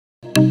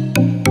Hello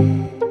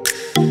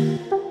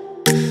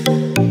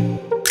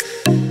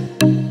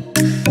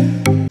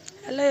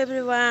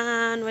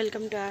everyone,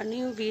 welcome to our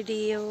new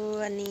video.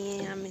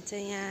 अनि हामी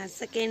चाहिँ यहाँ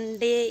सेकेन्ड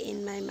डे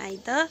इन माई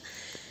माइत।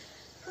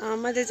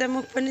 मैले चाहिँ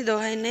मुख पनि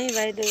धोएँ नै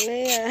बाइ द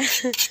वे।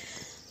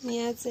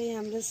 यहाँ चाहिँ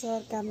हाम्रो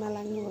सर काममा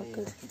लाग्नु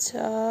भएको छ।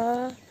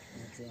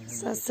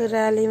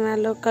 ससुरालीमा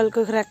लोकल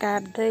कुखुरा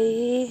काट्दै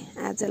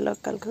आज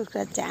लोकल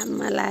कुखुरा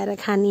जाममा लाएर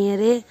खाने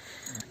अरे।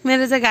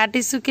 मेरो चाहिँ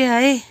घाँटी सुके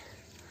है,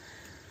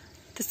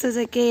 त्यस्तो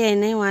चाहिँ केही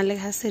हैन। उहाँले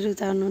खासै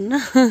रुचाउनुहुन्न,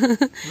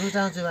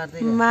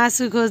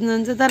 मासु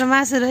खोज्नुहुन्छ, तर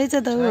मासु रहेछ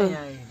त हो।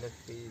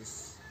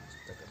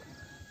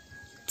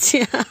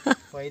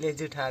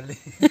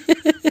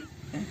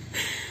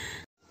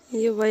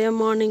 यो भयो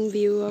morning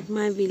view of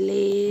my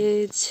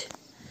village.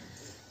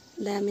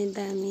 दामी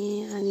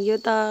दामी। अनि यो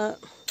त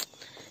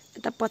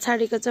यता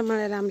पछाडिको चाहिँ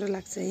मलाई राम्रो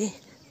लाग्छ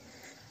है।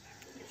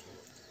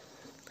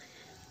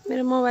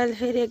 मेरो मोबाइल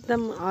फेरि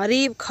एकदम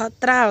हरिब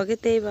खतरा हो कि,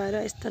 त्यही भएर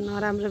यस्तो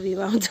नराम्रो भ्यू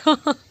आउँछ।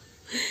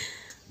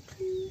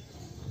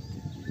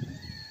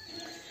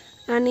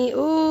 अनि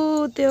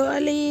त्यो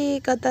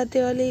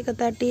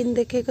अलिकता टिन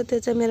देखेको त्यो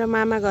चाहिँ मेरो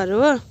मामा घर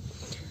हो।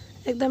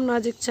 एकदम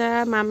नजिक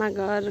छ मामा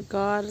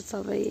घर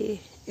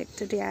सबै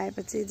एकचोटि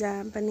आएपछि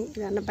जहाँ पनि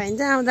जान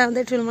पाइन्छ। आउँदा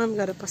आउँदै ठुलोमाम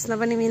घर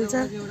पस्न पनि मिल्छ।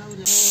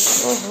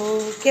 ओहो,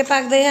 के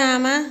पाक्दै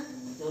आमा?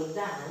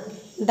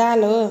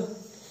 दाल हो।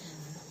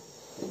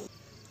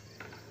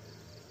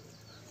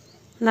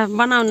 ल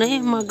बनाउनु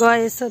है, म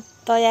गएँ यसो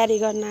तयारी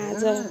गर्न।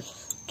 आज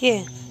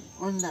के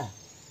अन्डा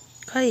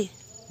खै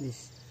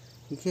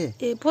के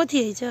ए पोथी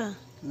है छ।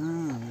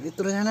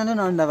 यत्रो जना नै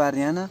अन्डा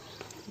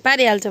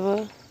पारिहाल्छ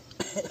भयो।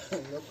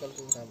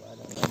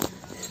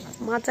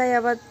 म चाहिँ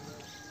अब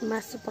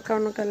मासु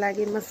पकाउनको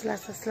लागि मसला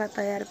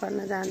तयार गर्न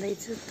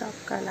जाँदैछु।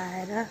 टक्क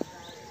लाएर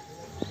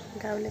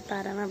गाउँले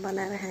पारामा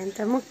बनाएर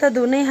खाइन्छ। मुख त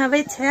धुनै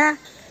हबै छ्या,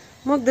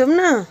 मुख धुम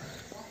न।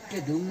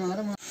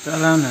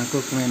 चलाउन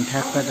कुकमेन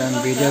ठ्याक्क जान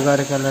भिडियो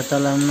गरेकोलाई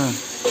चलाउन।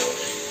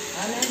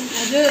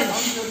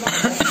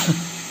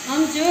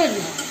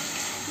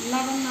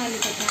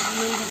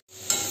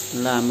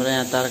 ल हाम्रो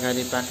यहाँ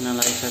तरकारी पाक्न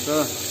लागिसक्यो।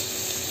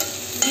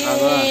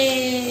 अब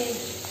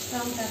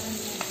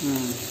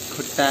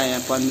खुट्टा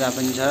यहाँ पन्जा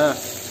पनि छ।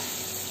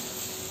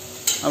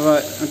 अब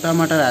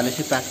टमाटर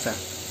हालेपछि पाक्छ।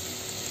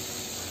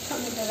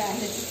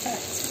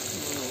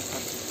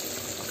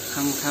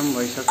 खाम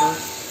भइसक्यो।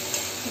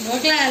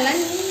 भोक लाग्ला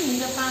नि,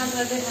 हिजो 5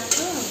 बजे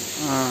खाएको।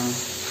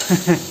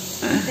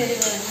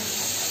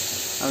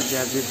 अब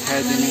ज्यादा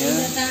खाइदिने हो।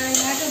 भोक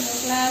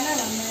लाग्ला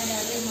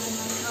भन्दाखेरि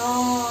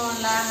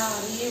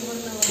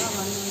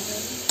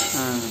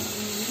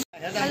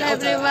हेलो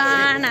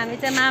एभ्रिवान, हामी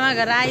चाहिँ मामा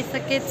घर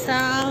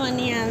आइसकेछौँ।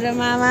 अनि हाम्रो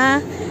मामा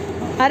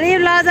हरिब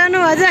लजाउनु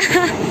भन्छ।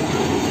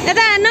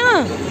 यता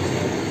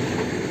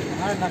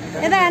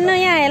हान्नु,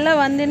 यहाँ हेलो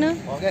भनिदिनु।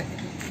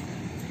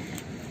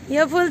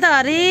 यो फुल त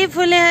हरिब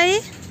फुले है,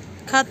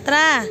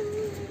 खतरा।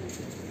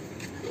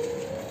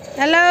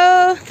 हेलो,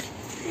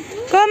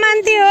 को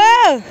मान्ती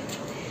हो?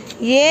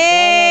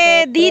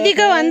 ए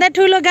दिदीको भन्दा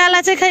ठुलो गाला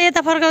चाहिँ खै,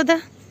 यता फर्काउ त।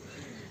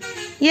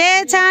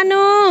 ए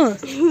छानु,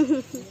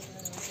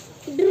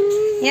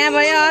 यहाँ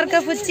भयो अर्को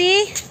फुच्ची।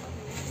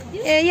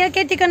 ए यो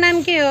केटीको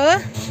नाम के हो?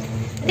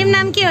 तिम्रो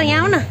नाम के हो?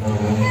 यहाँ आऊ न,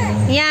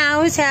 यहाँ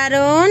आऊ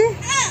स्यारोन।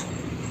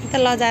 त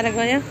लजाएर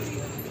गयो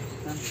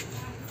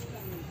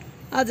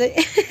अझै।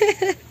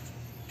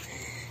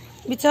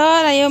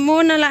 बिचरा यो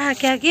मोर्न लाहा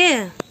क्या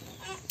के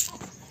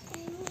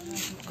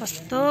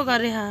कस्तो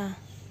गरे।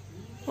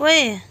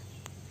 ओए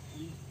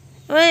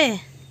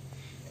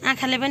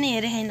आँखाले पनि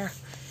हेरे हैन।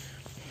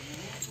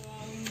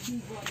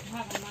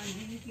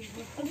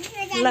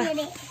 ल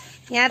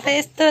यहाँ त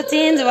यस्तो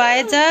चेन्ज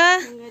भएछ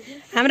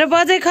हाम्रो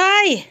बजे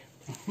खै।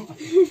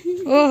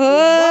 ओहो,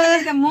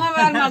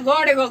 मोबाइलमा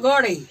गडेको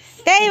गडे,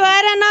 त्यही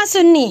भएर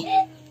नसुन्नी।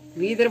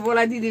 भित्र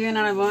बोलाइदिदी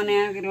बेनाले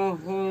भने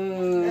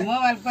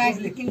मोबाइल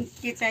पाइसले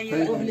के चाहियो।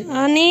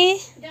 अनि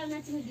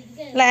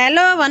ल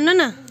हेलो भन्नु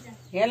न।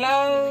 हेलो,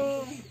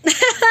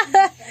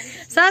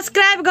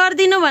 सब्स्क्राइब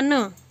गरिदिनु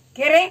भन्नु।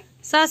 के रे?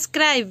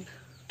 Subscribe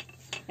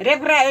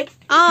rape right.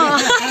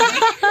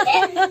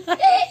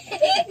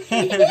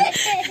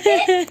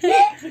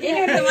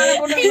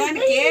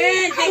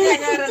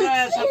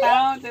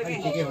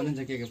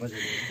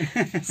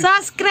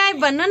 सब्स्क्राइब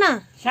भन्नु न।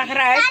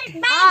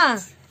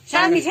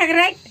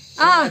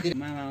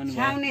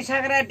 साउने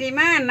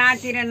सग्राटीमा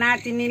नाति र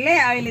नातिनीले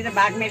अहिले त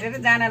भाग मेटेर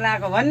जान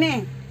लागेको भन्ने।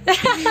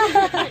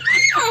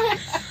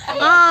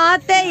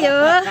 त्यही हो।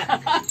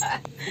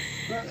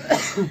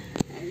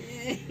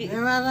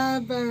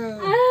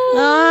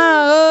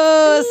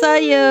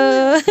 सही हो।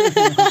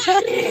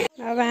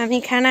 अब हामी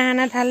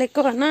खाना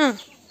थालेको होइन।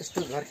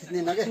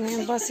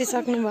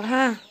 बसिसक्नु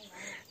भयो।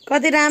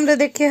 कति राम्रो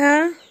देखियो।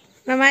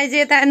 माइजू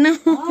यता हान्नु,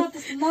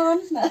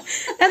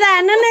 यता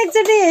हान्नु न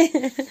एकचोटि।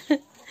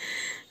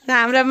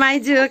 हाम्रो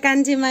माइजू हो,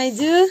 कान्छी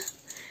माइजू,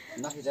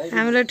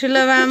 हाम्रो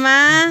ठुलो मामा।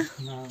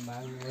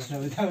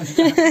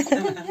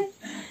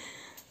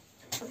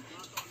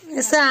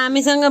 यसो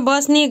हामीसँग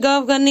बस्ने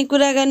गफ गर्ने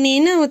कुरा गर्ने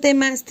होइन उतै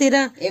मासतिर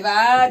ए बा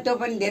त्यो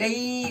पनि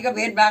धेरैको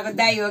भेट भएको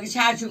दाइ हो कि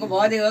सासूको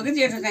भदे हो कि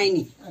जेठो चाहिँ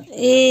नि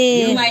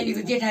ए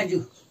माइलीको जेठाजु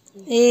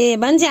ए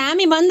भन्छ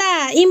हामी भन्दा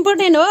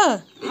इम्पोर्टेन्ट हो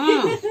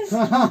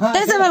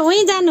त्यसो भए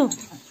उहीँ जानु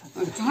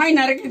छैन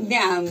अरे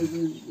त्यहाँ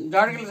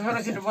झड्केले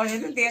छोराछोरी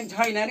बसेको त्यहाँ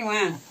छैन अरे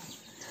उहाँ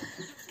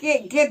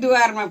के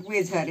दुवारमा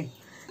पुगेछ अरे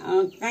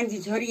कान्छी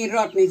छोरी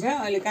रट्ने छ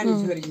अहिले कान्छी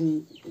छोरी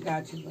गएको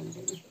छु भन्छ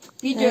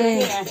पिट्यो अरे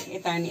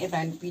यता नि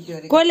पिट्यो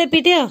अरे कसले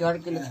पिट्यो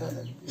झड्केले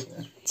छोरा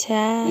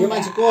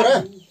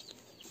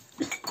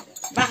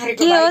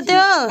के हो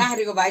त्यो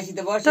बाख्रेको भाइसित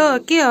बस्छ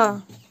के हो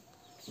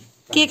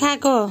के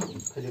खाएको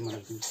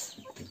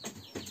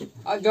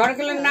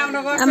झड्केले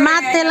राम्रो गर्छ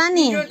मातेला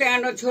नि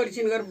त्यहाँ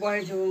छोरीछिन गरेर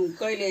बसेछु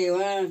कहिले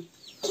उहाँ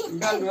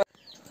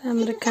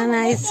हाम्रो खाना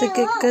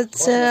आइसकेको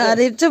छ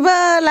हरिप चुप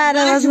लाएर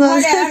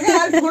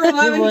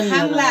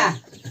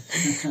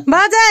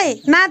बजाइ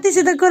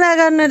नातिसित कुरा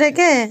गर्नु रे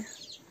के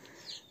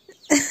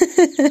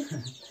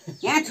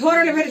यहाँ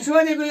छोराले फेरि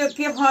सोधेको यो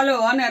के फल हो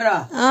भनेर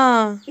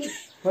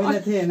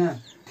थिएन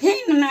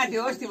नाति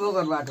अस्ति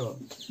बोकर बाटो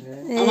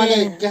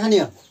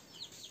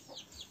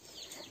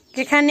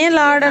के खाने ल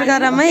अर्डर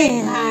गरौँ है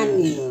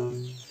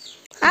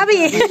अब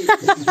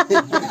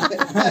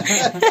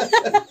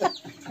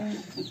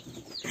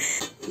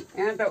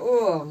यहाँ त ओ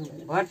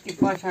भर्ती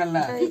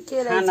पसलमा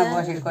खाना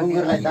बसेको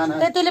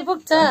त्यतिले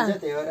पुग्छ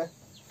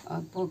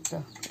पुग्छ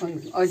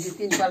अझै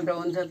 3 पल्ट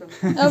हुन्छ त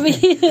अब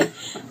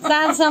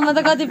साँझसम्म त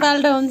कति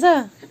पल्ट हुन्छ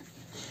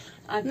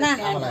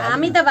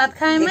हामी त भात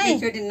खायौँ है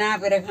एकचोटि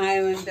नापेर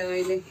खायौँ भने त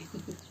अहिले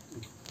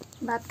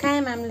भात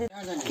खायौँ हामीले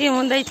के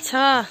हुँदैछ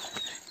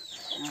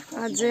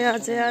अझै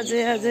अझै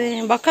अझै अझै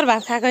भर्खर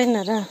भात खाएको होइन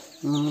र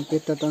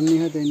पेट त तन्नी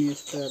हो त्यही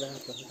यस्तो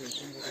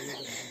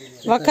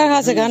भर्खर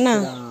खाएको घन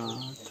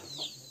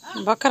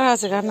भर्खर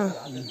खाएको घन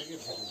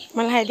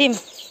मलाई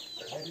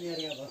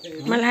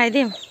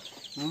खाइदिउँ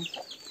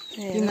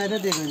तिमीलाई त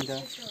दिएको नि त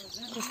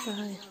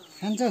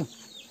खान्छौ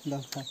ल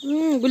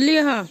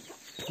गुलियो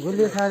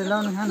गुलियो खाएर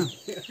लाउनु खानु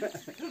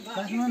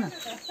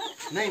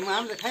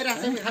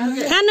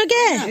खानु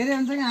के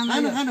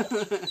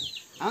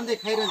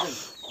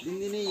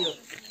दिनदिनै यो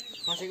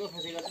खसेको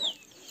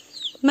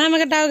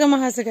मामाको टाउकोमा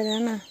खसेको अरे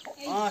होइन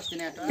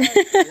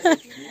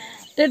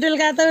टोटल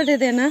काता उठे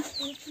थिएन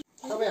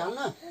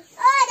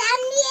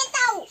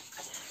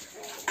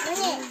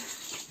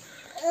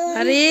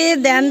अरे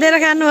ध्यान दिएर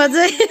खानु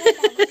अझै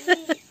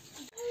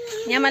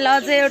यहाँ मैले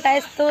अझै एउटा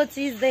यस्तो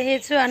चिज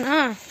देखेको छु होइन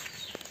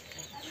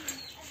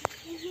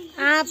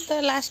आँप त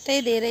लास्टै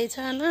धेरै छ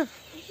होइन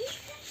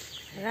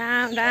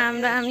राम राम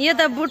राम यो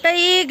त बुटै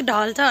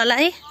ढल्छ होला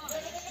है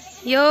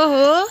यो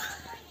हो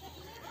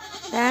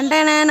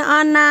ढ्यान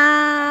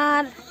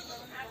अनार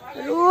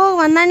रुख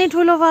भन्दा नि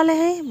ठुलो फले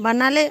है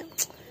भन्नाले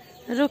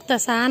रुख त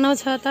सानो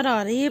छ तर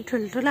हरिब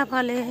ठुल्ठुला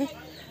फले है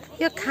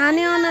यो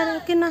खाने अनार हो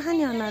कि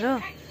नखाने अनार हो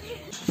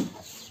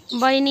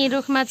बहिनी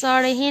रुखमा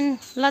चढे हिँड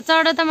ल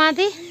चढ त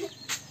माथि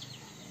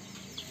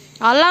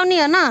हल्लाउने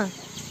हो न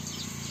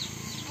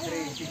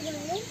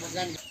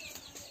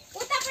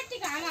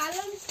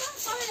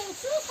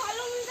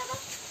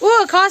ऊ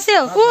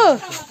खस्यो ऊ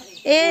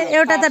ए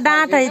एउटा त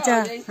डाँट है छ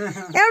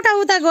एउटा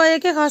उता गयो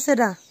के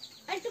खसेर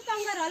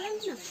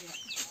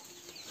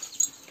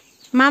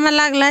मामा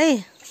लाग्ला है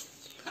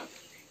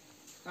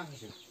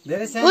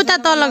उता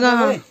तल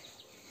गयो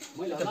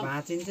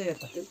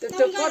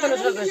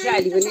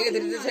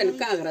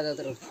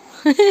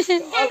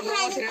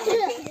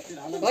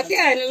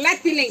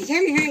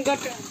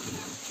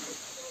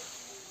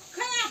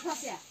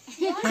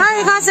खै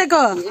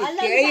खसेको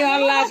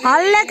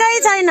हल्लेकै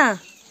छैन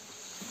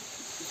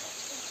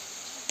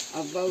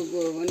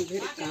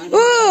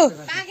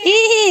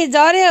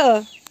झर्यो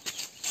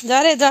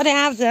झरे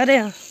आँप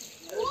झर्यो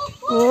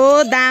हो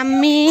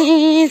दामी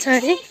छ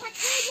है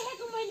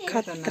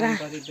खतरा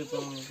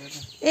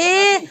ए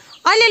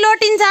अहिले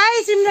लोटिन्छ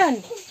है सिमरन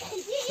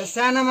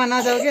सानोमा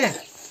नजाऊ के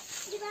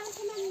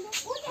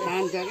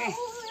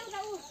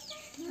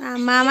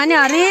मामा नि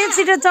हरेक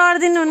छिटो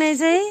चढिदिनु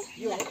हुनेछ है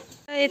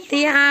यति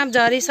आँप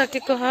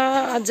झरिसकेको छ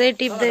अझै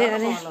टिप्दै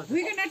अरे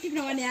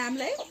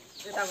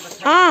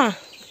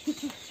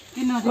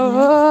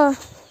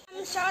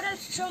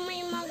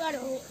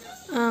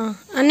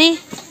अनि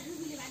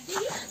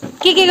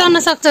के गर्न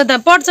सक्छौ त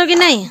पढ्छौ कि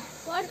नै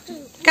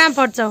कहाँ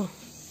पढ्छौ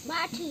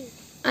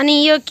अनि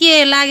यो के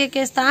लागेको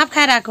यस्तो आँप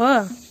खाएर आएको हो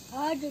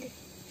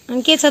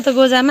अनि के छ त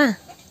गोजामा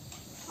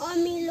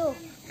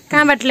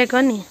कहाँबाट ल्याएको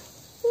नि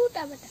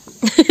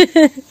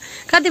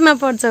कतिमा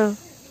पढ्छौ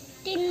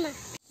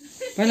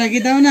पहिला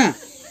गीत आउ न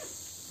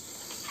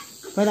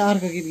पहिला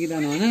अर्को गीत गीत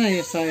आउनु भन न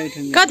यो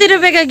 100 कति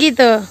रुपियाँको गीत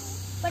हो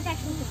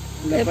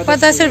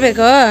 50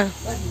 रुपियाँको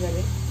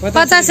हो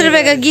 50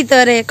 रुपियाँको गीत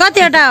अरे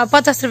कतिवटा हो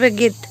 50 रुपियाँको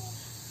गीत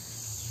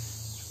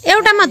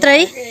एउटा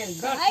मात्रै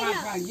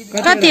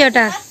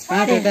कतिवटा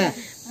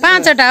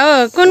 5वटा हो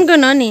कुन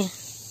कुन हो नि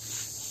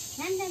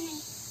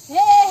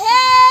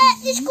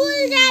स्कुल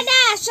जाँदा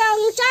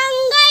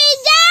सँगसँगै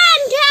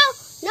जान्थ्यौ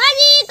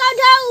नदीको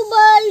ठाउँ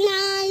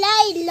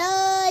बोल्नलाई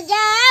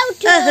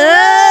लजाउँथ्यौ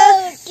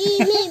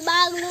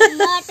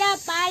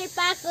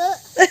पाल्पाको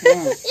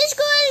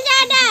स्कुल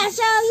जाँदा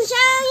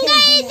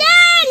सँगसँगै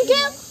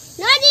जान्थ्यौ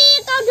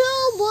नजिकौठो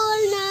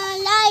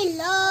बोल्नलाई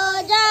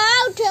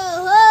लजाउँथ्यौ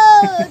हो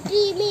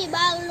तिमी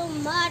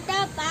बाग्लुङमा त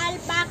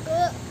पाल्पाको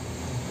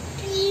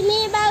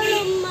तिमी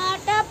बाग्लुङमा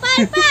त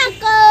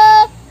पाल्पाको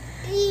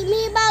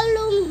तिमी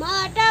बाग्लुङमा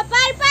त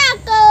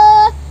पाल्पाको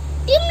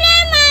तिमीले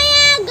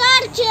माया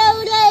गर्छौ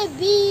रे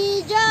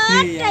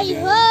बिजटै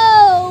हो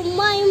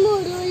मै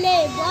मुरुले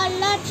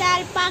बल्ल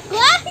चाल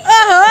पाको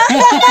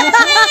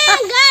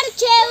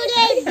गर्छौ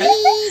रे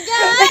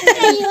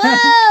बिजटै हो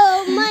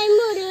मै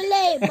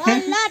मुरुले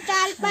बल्ल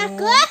चाल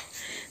पाको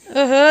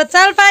ओहो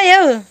चाल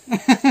पायौ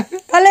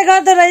कसले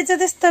गर्दो रहेछ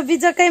त्यस्तो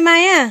बिजकै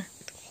माया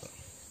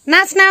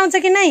नाच्न आउँछ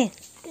कि नै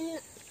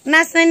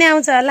नाच्न नै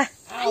आउँछ होला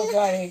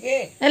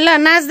ल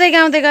नाच्दै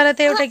गाउँदै गर त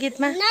एउटा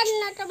गीतमा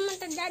नाच्न त म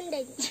त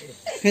जान्दैन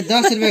फेरि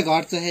 10 रुपियाँ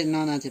घट्छ हे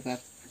ननाचे पार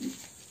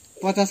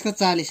 50 को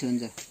 40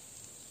 हुन्छ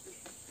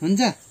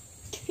हुन्छ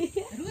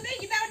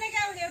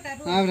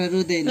अब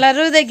रुदै ल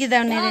रुदै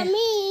गीताउने रे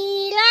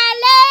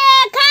मिराले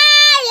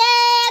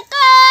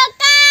खाएको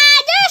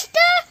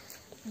काजस्तो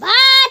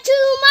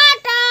बाछुमा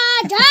त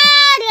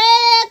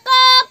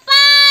झरेको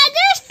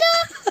पाजस्तो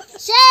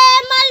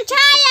श्यामल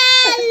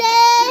छायाले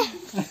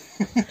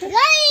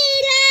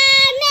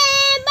रैराने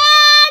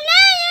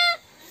बनायो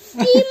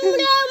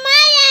तिम्रो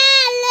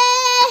मायाले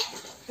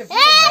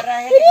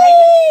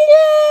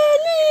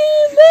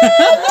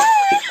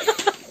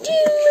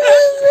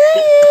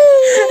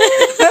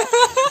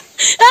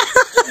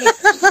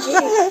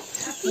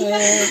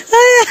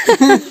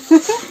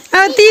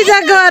अब तिजा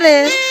गरे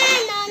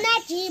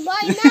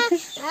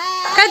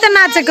कहाँ त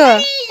नाचेको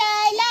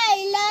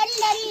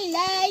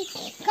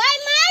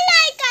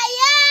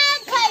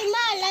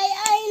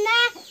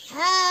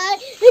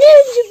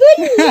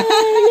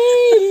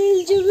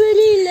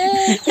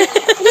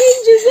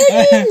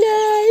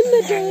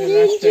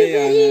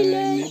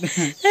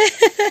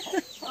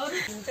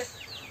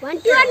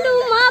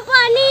म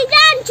पनि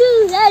जान्छु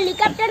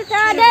हेलिकप्टर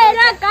चढेर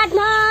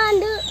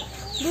काठमाडौँ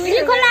बुढी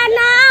खोला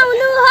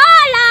नआउनु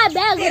होला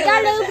ब्याग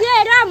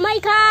उठेर मै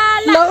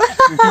खाला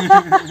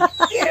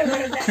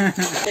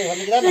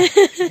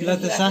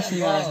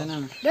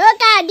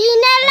ढोका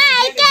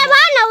दिनेलाई के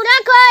भनौ र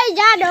खोइ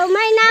जाडो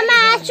महिनामा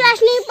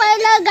स्वास्नी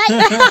पहिलो गाई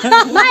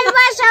मै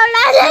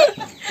बसौला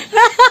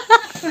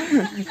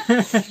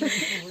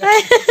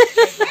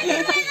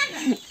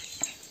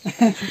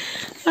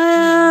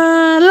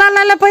ल ल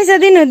ल पैसा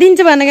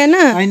दिन्छु भनेको होइन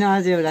होइन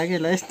अझ एउटा के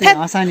ल यस्तै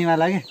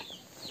हँसानीवाला के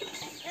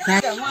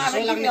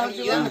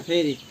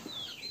फेरि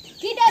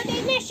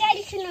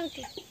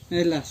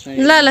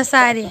ल ल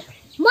सारी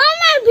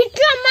ममा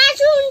भित्र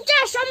मासु हुन्छ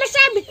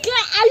समोसा भित्र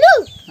आलु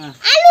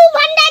आलु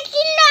भन्दा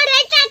चिल्लो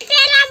रहेछ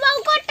तेरा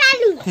बाउको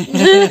टालु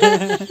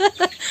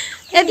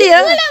यति हो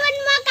बुढो बन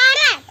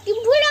मकारा तिम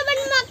बुढो बन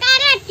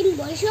मकारा तिम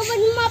भैँसो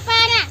बन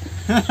मपारा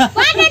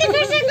पाटरी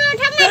खर्चको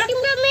ठाउँमा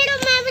तिम्रो मेरो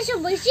मासु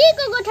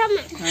भैँसीको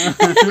गोठामा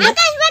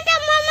आकाशबाट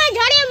ममा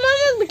झरे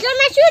ममा भित्र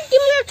मासु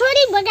तिम्रो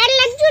छोरी बगान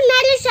लाग्छु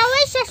नारी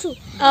सबै सासु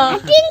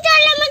तिन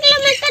चारले मकला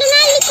मकर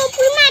नालीको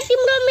फुलमा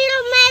तिम्रो मेरो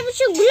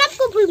मासु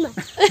गुलाबको फुलमा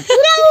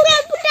पुरा उरा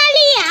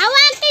पुटाली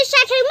हावाकै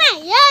साथैमा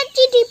यो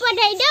चिठी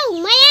पठाइदेऊ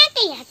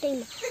मायाकै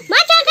हातैमा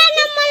माछा खान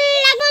मन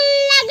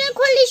लाग्यो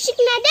खोली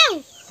सिक्न देऊ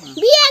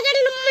बिहा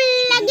गर्न मन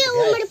लाग्यो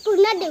उमेर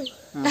पुग्न देऊ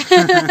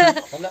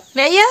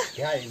भ्याइयो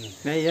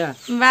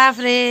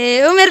बाफ्रे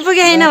उमेर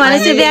पुगे होइन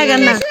भनेपछि बिहा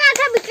गर्न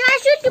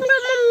तिम्रो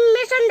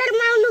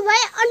मेसन्डरमा आउनु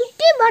भयो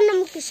अन्ति भन्न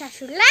मुक्ति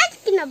सासु लाज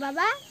किन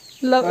बाबा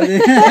ल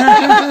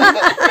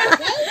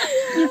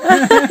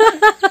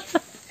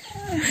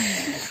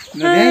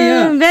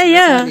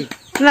भ्याइयो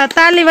ल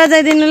ताली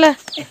बजाइदिनु ल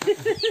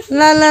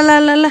ल ल ल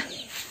ल ल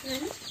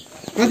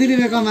कति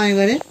रुपियाँ कमाइ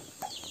गरे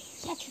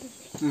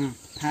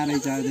थारै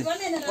छ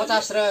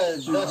 50 र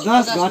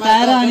 10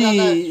 घटाएर अनि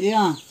ए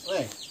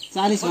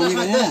 40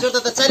 भनेको हैन त्यो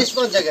त 40 पो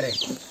हुन्छ गरे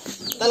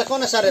तले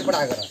कुन सारे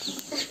पढा गर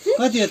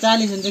कति हो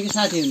 40 हुन्छ कि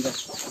 60 हुन्छ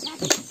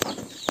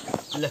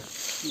ल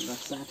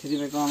 60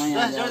 रुपैयाँ कमाइ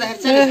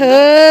जोड्दाखेरि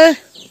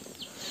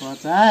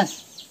 50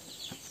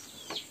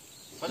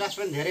 50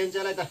 पनि धेरै हुन्छ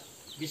होला त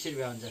 20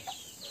 रुपैयाँ हुन्छ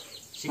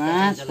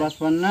 5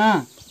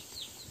 55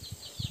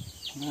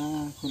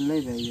 खुल्लै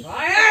भइयो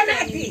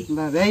ल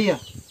भइयो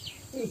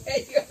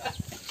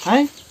है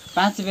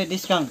 5 रुपैयाँ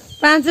डिस्काउन्ट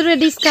 5 रुपियाँ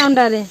डिस्काउन्ट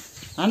अरे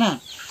हैन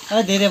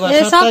ए धेरै भयो ए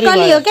 70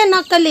 सक्कली हो क्या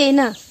नक्कली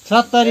होइन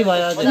 70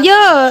 भयो अझै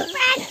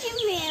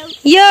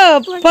यो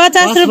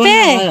 50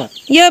 रुपियाँ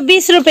यो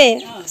 20 रुपियाँ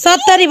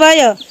 70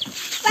 भयो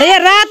यो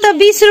रातो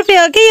 20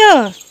 रुपियाँ हो कि यो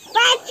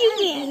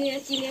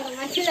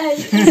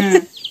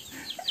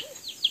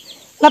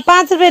ल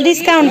 5 रुपियाँ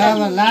डिस्काउन्ट अब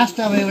लास्ट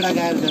अब एउटा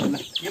गाडी ल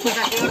यो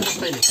पैसा के गर्छस्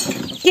तैले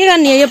के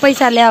गर्ने हो यो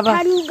पैसाले अब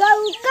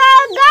गाउँको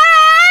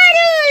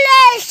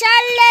गारुले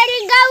सल्लरी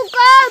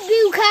गाउँको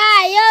बिउ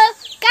खायो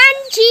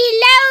कान्छी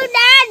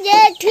ल्याउँदा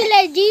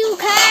जेठीले जिउ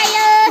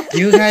खायो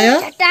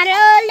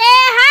टाढोले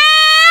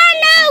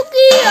हानौ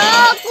कि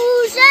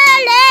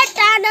कुसले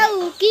टाढौ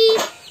कि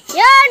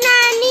यो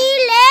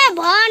नानीले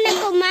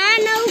भनेको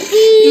मानौ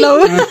कि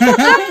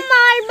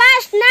कम्मल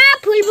बाँच्न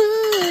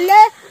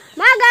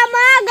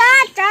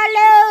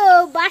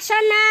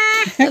बासना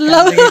ल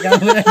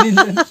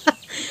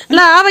ल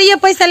अब यो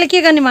पैसाले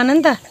के गर्ने भन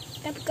नि त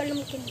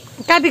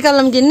कापी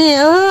कलम किन्ने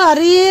ओ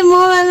अरे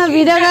मोबाइलमा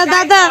भिडियो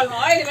गर्दा त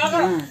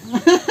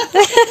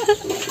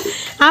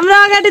हाम्रो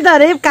अगाडि त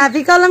अरे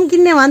कापी कलम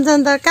किन्ने भन्छ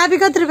नि त कापी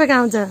कति रुपियाँको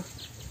आउँछ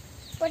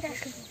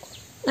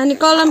अनि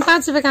कलम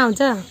 5 रुपियाँको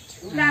आउँछ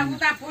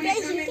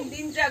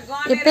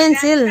ए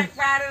पेन्सिल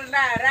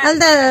अहिले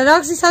त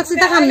रक्सी सक्सी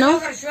त खान्न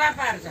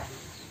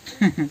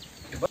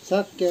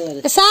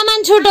सामान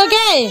छुटो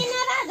के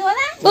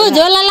ऊ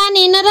झोला लाने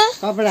हिँड र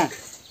कपडा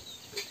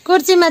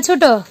कुर्सीमा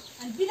छुटो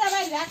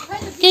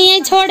के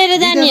यहीँ छोडेर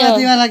जाने हो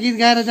गीत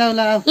गाएर जाऊ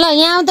ल ल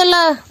यहाँ आऊ त ल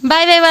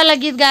बाई बाई वाला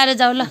गीत गाएर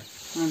जाऊ ल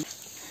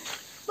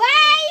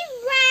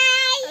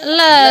ल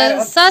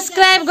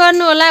सब्स्क्राइब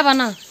गर्नु होला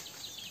भन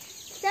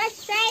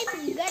सब्स्क्राइब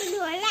गर्नु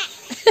होला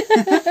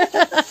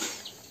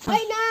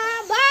हैन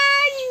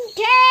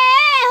भन्थे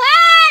हो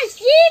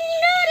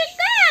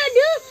सिन्दुरको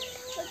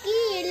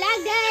ढुकी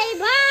लगाई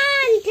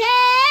भन्थे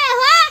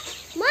हो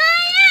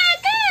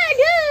मायाको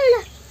ढुल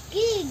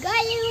कि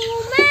गयो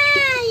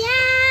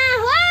माया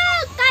हो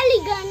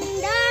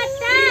कालीगण्ड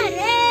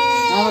तारे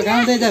अब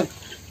गाउँदै जाऊ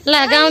ल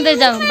गाउँदै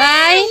जाऊ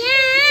बाई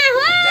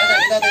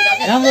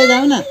गाउँदै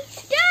जाऊ न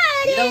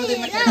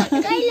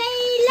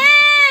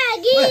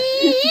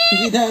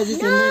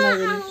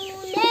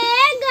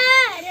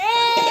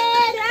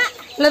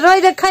ल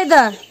रोइदेख खै त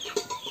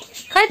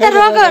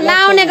रोग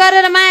नआउने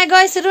गरेर माया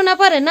गएपछि रुन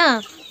परेन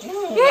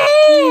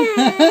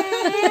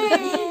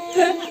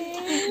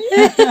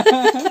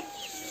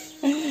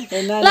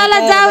ल ल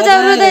जाऊ जाऊ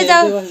रुँदै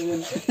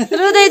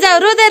जाऊ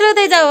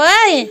रुँदै जाऊ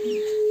है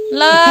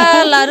ल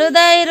ल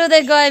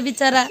रुँदै गए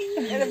बिचरा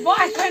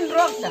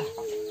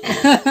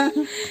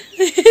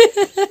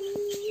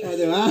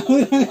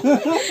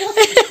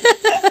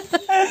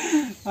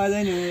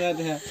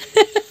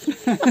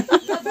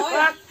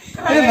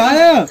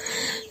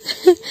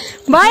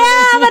भयो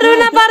अब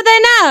रुन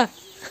पर्दैन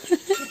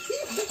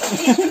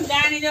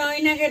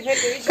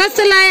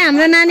कस्तो लाग्यो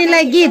हाम्रो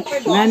नानीलाई गीत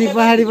नानी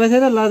पहाडी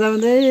बसेर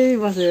लजाउँदै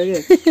बस्यो के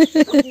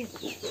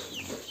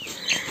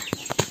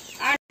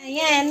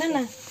यहाँ हेर्नु न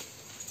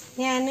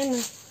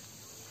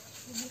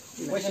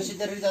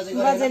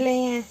बजेले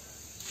यहाँ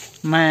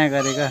माया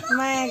गरेको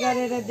माया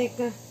गरेर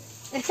दिएको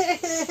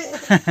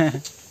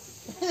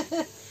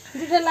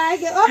दुःख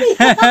लाग्यो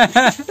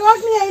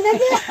टोक्ने होइन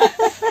कि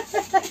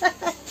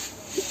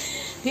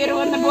तेरो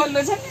भन्दा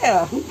बोल्नु छ नि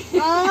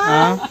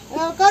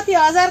कति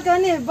हजारको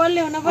नि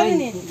बलियो हुन पर्यो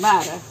नि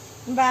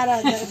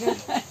 12,000को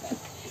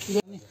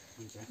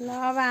ल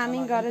अब हामी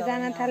घर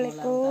जान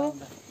थालेको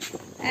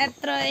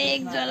यत्रो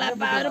एक झोला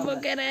पावर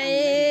बोकेर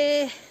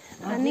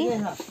अनि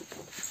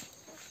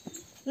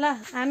ल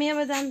हामी अब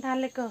जान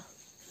थालेको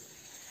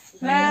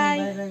बाई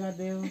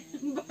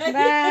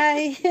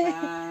बाई